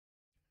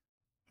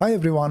Hi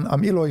everyone,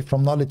 I'm Eloy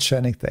from Knowledge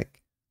Sharing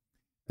Tech.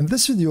 In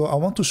this video, I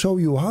want to show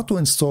you how to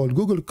install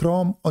Google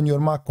Chrome on your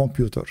Mac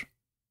computer.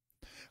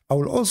 I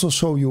will also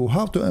show you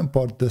how to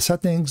import the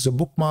settings, the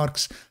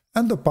bookmarks,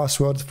 and the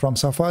password from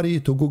Safari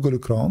to Google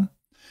Chrome.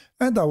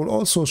 And I will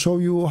also show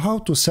you how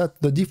to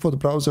set the default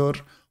browser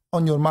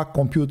on your Mac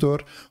computer,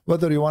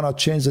 whether you want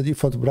to change the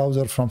default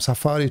browser from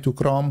Safari to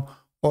Chrome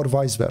or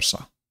vice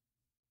versa.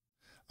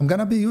 I'm going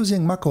to be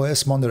using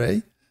macOS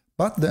Monterey,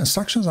 but the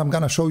instructions I'm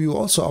going to show you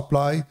also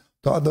apply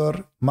to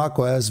other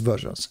macOS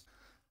versions.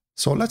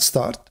 So let's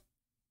start.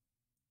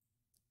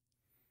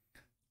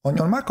 On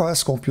your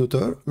macOS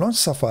computer, launch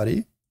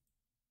Safari,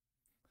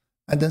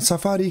 and in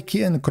Safari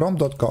key in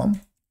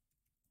chrome.com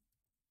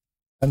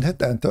and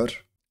hit enter.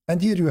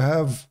 And here you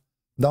have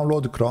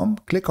download Chrome.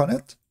 Click on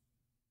it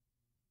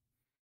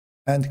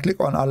and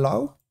click on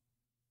allow.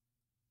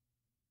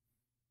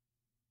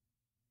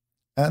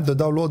 And the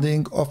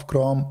downloading of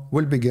Chrome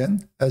will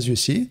begin. As you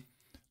see,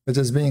 it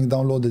is being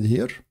downloaded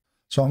here.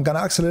 So I'm going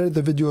to accelerate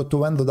the video to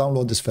when the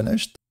download is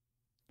finished.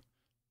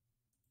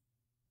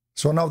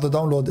 So now the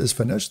download is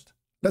finished.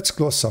 Let's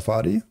close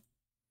Safari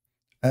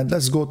and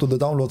let's go to the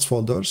downloads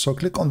folder. So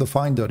click on the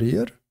Finder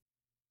here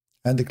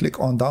and click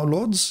on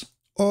downloads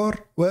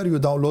or where you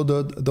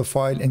downloaded the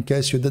file in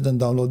case you didn't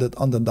download it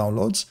under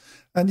downloads.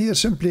 And here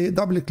simply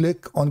double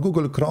click on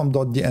Google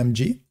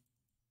Chrome.dmg.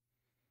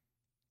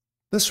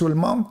 This will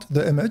mount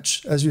the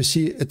image. As you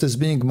see, it is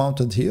being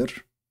mounted here.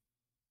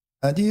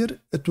 And here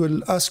it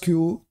will ask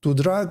you to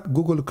drag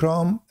Google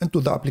Chrome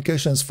into the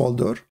applications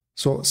folder.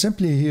 So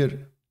simply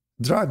here,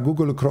 drag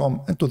Google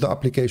Chrome into the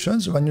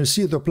applications. When you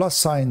see the plus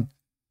sign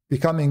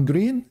becoming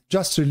green,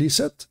 just release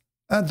it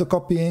and the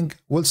copying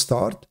will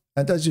start.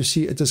 And as you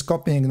see, it is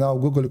copying now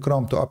Google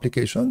Chrome to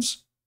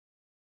applications.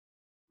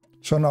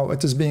 So now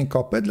it is being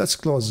copied. Let's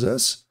close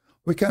this.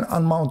 We can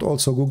unmount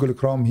also Google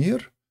Chrome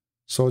here.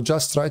 So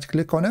just right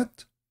click on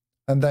it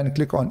and then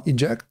click on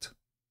eject.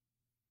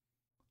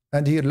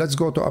 And here, let's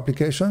go to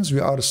applications. We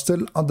are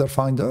still under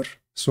Finder.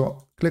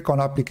 So click on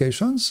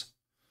applications.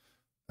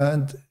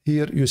 And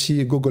here you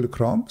see Google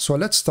Chrome. So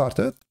let's start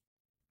it.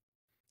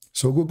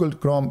 So Google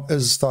Chrome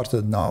is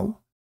started now.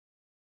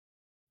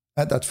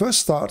 And at first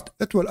start,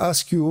 it will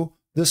ask you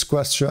this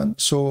question.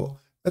 So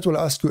it will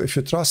ask you if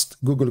you trust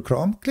Google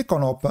Chrome. Click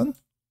on open.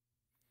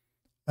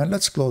 And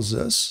let's close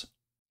this.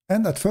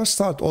 And at first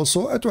start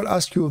also, it will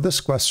ask you this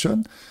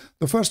question.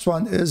 The first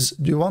one is,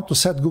 do you want to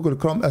set Google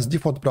Chrome as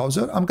default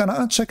browser? I'm going to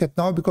uncheck it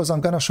now because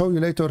I'm going to show you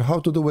later how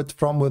to do it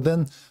from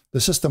within the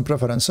system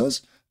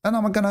preferences. And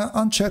I'm going to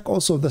uncheck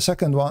also the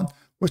second one,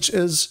 which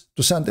is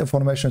to send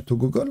information to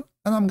Google.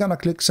 And I'm going to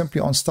click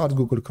simply on Start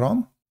Google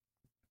Chrome.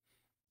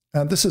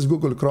 And this is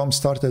Google Chrome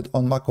started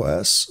on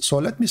macOS. So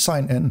let me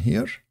sign in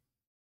here.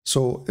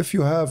 So if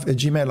you have a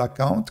Gmail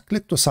account,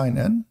 click to sign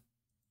in.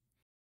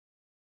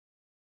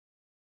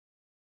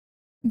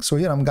 So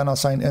here I'm going to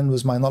sign in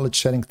with my Knowledge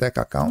Sharing Tech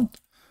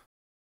account.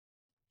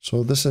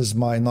 So this is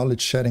my Knowledge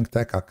Sharing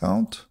Tech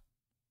account.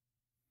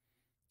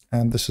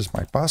 And this is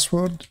my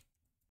password.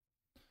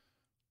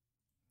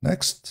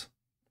 Next.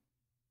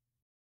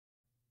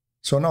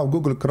 So now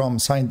Google Chrome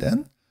signed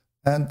in.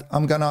 And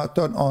I'm going to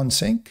turn on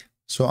sync.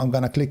 So I'm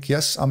going to click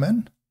yes, I'm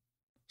in.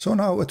 So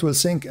now it will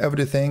sync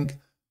everything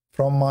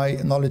from my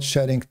Knowledge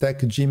Sharing Tech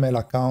Gmail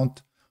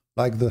account,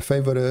 like the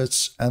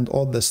favorites and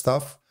all the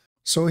stuff.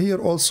 So here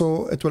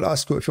also, it will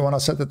ask you if you want to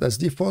set it as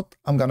default.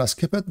 I'm going to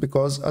skip it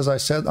because, as I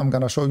said, I'm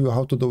going to show you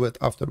how to do it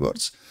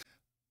afterwards.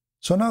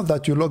 So now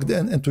that you logged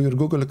in into your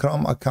Google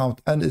Chrome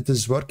account and it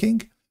is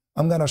working,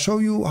 I'm going to show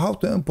you how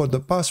to import the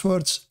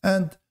passwords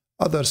and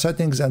other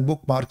settings and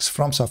bookmarks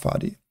from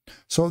Safari.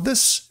 So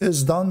this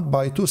is done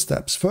by two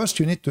steps.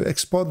 First, you need to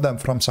export them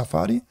from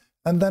Safari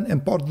and then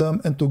import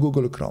them into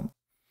Google Chrome.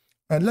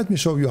 And let me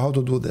show you how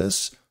to do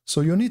this.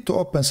 So you need to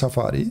open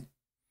Safari.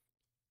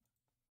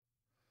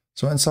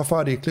 So in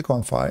Safari, click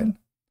on File,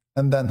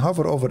 and then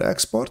hover over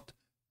Export,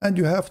 and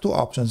you have two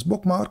options,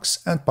 Bookmarks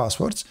and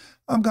Passwords.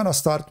 I'm going to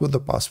start with the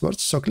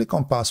Passwords, so click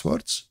on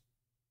Passwords,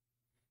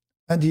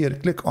 and here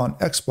click on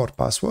Export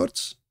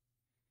Passwords.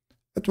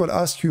 It will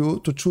ask you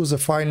to choose a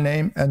file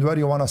name and where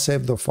you want to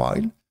save the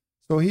file.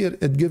 So here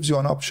it gives you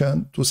an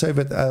option to save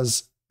it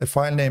as a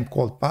file name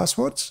called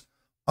Passwords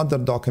under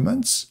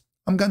Documents.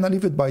 I'm going to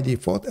leave it by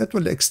default. It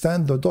will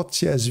extend the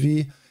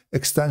 .csv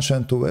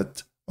extension to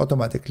it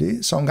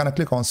automatically. So I'm going to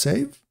click on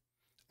save.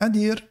 And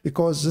here,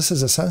 because this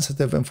is a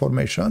sensitive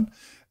information,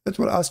 it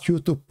will ask you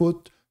to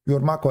put your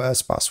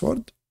macOS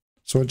password.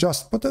 So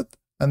just put it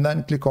and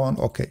then click on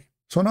OK.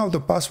 So now the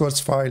passwords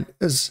file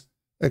is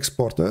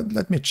exported.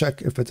 Let me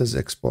check if it is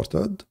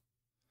exported.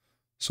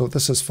 So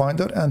this is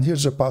Finder and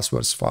here's the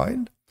passwords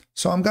file.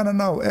 So I'm going to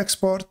now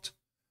export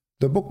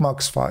the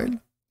bookmarks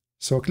file.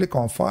 So click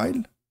on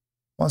File.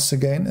 Once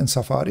again in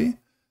Safari,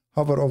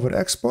 hover over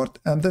Export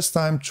and this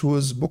time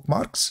choose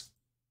Bookmarks.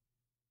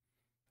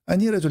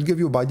 And here it will give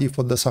you by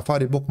default the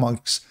Safari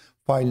Bookmarks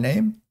file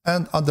name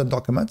and under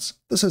Documents.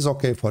 This is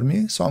okay for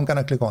me, so I'm going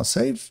to click on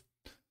Save.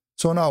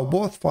 So now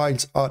both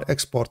files are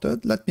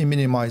exported. Let me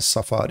minimize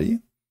Safari.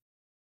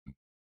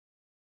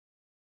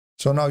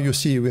 So now you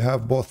see we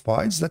have both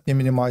files. Let me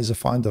minimize the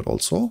Finder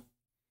also.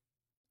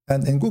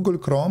 And in Google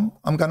Chrome,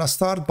 I'm going to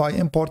start by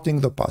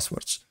importing the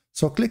passwords.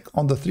 So click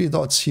on the three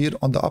dots here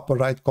on the upper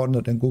right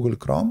corner in Google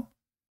Chrome,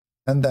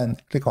 and then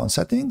click on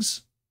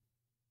Settings,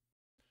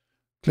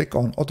 click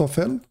on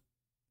Autofill,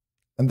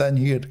 and then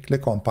here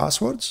click on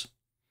Passwords.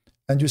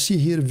 And you see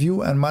here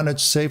View and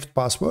Manage Saved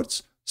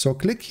Passwords. So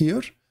click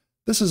here.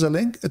 This is a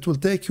link. It will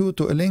take you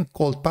to a link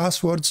called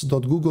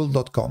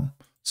passwords.google.com.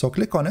 So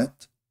click on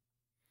it.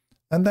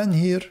 And then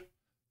here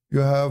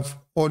you have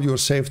all your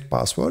saved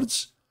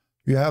passwords.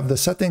 You have the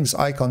settings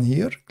icon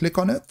here. Click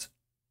on it.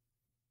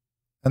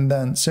 And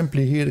then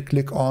simply here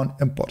click on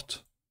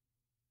Import.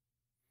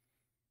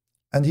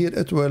 And here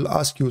it will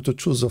ask you to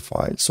choose a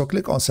file. So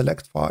click on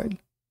Select File.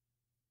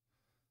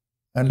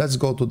 And let's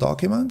go to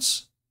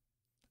Documents.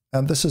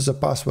 And this is a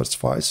passwords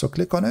file. So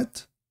click on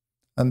it.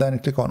 And then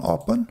click on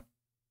Open.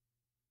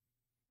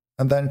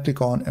 And then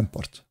click on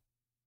Import.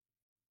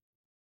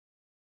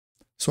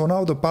 So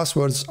now the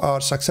passwords are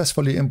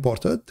successfully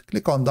imported.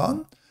 Click on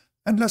Done.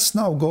 And let's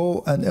now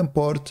go and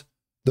import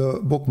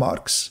the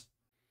bookmarks.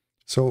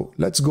 So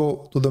let's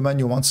go to the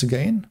menu once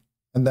again,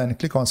 and then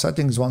click on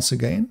Settings once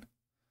again.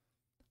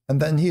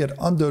 And then here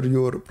under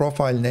your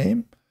profile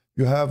name,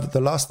 you have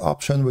the last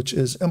option, which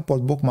is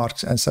Import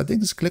Bookmarks and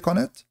Settings. Click on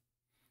it.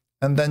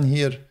 And then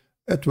here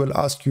it will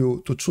ask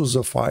you to choose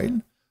a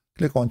file.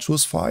 Click on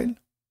Choose File.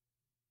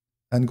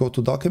 And go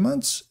to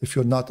Documents if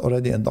you're not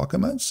already in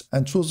Documents,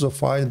 and choose the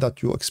file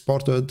that you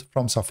exported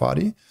from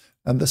Safari.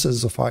 And this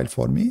is the file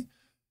for me.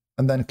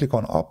 And then click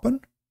on Open.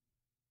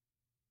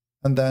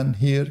 And then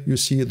here you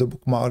see the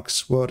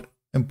bookmarks were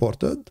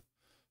imported.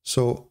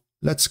 So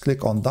let's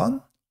click on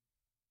Done.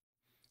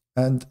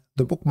 And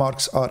the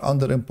bookmarks are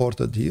under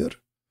imported here.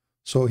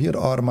 So here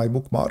are my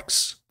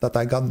bookmarks that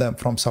I got them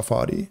from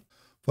Safari.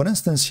 For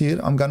instance, here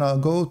I'm gonna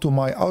go to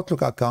my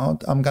Outlook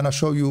account. I'm gonna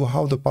show you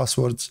how the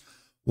passwords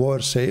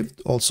were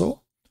saved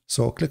also.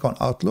 So click on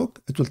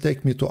Outlook. It will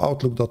take me to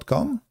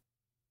outlook.com.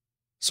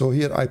 So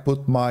here I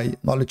put my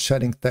knowledge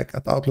sharing tech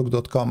at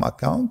outlook.com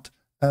account.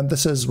 And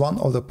this is one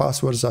of the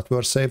passwords that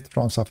were saved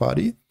from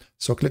Safari.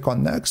 So click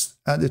on Next,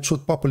 and it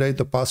should populate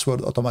the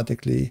password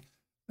automatically,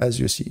 as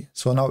you see.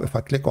 So now if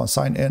I click on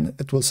Sign In,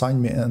 it will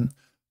sign me in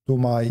to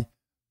my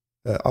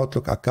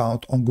Outlook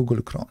account on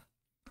Google Chrome.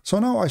 So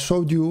now I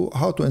showed you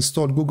how to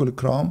install Google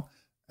Chrome,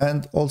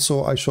 and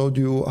also I showed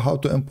you how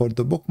to import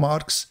the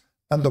bookmarks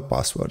and the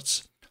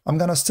passwords. I'm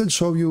gonna still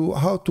show you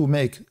how to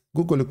make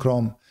Google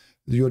Chrome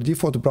your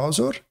default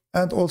browser,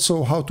 and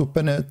also how to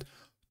pin it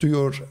to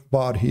your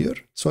bar here.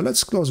 So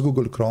let's close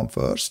Google Chrome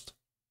first.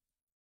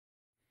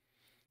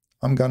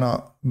 I'm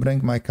gonna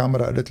bring my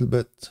camera a little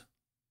bit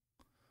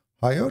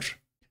higher.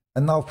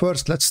 And now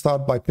first, let's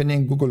start by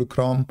pinning Google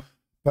Chrome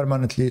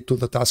permanently to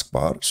the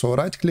taskbar. So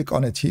right click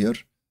on it here,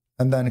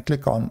 and then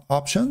click on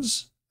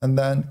Options, and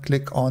then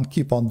click on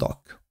Keep on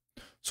Dock.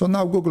 So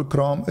now Google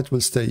Chrome, it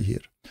will stay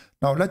here.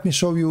 Now let me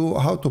show you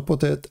how to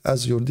put it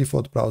as your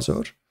default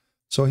browser.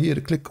 So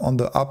here, click on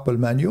the Apple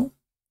menu,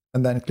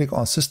 and then click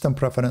on System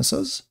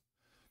Preferences.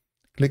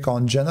 Click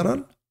on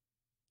General,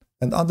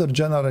 and under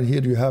General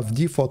here you have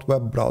Default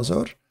Web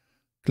Browser.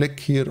 Click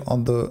here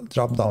on the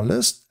drop-down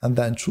list, and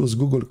then choose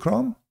Google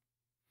Chrome,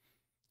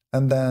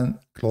 and then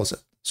close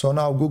it. So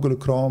now Google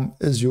Chrome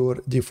is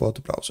your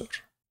default browser.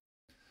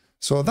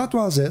 So that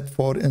was it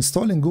for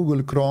installing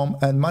Google Chrome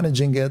and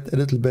managing it a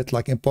little bit,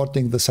 like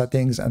importing the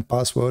settings and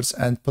passwords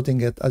and putting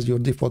it as your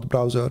default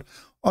browser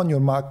on your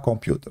Mac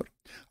computer.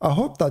 I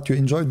hope that you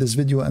enjoyed this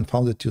video and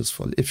found it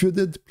useful. If you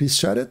did, please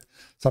share it,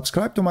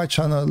 subscribe to my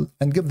channel,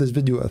 and give this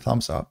video a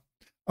thumbs up.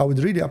 I would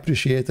really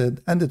appreciate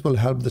it, and it will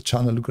help the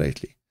channel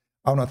greatly.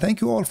 I want to thank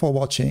you all for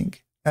watching,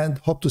 and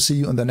hope to see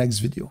you in the next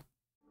video.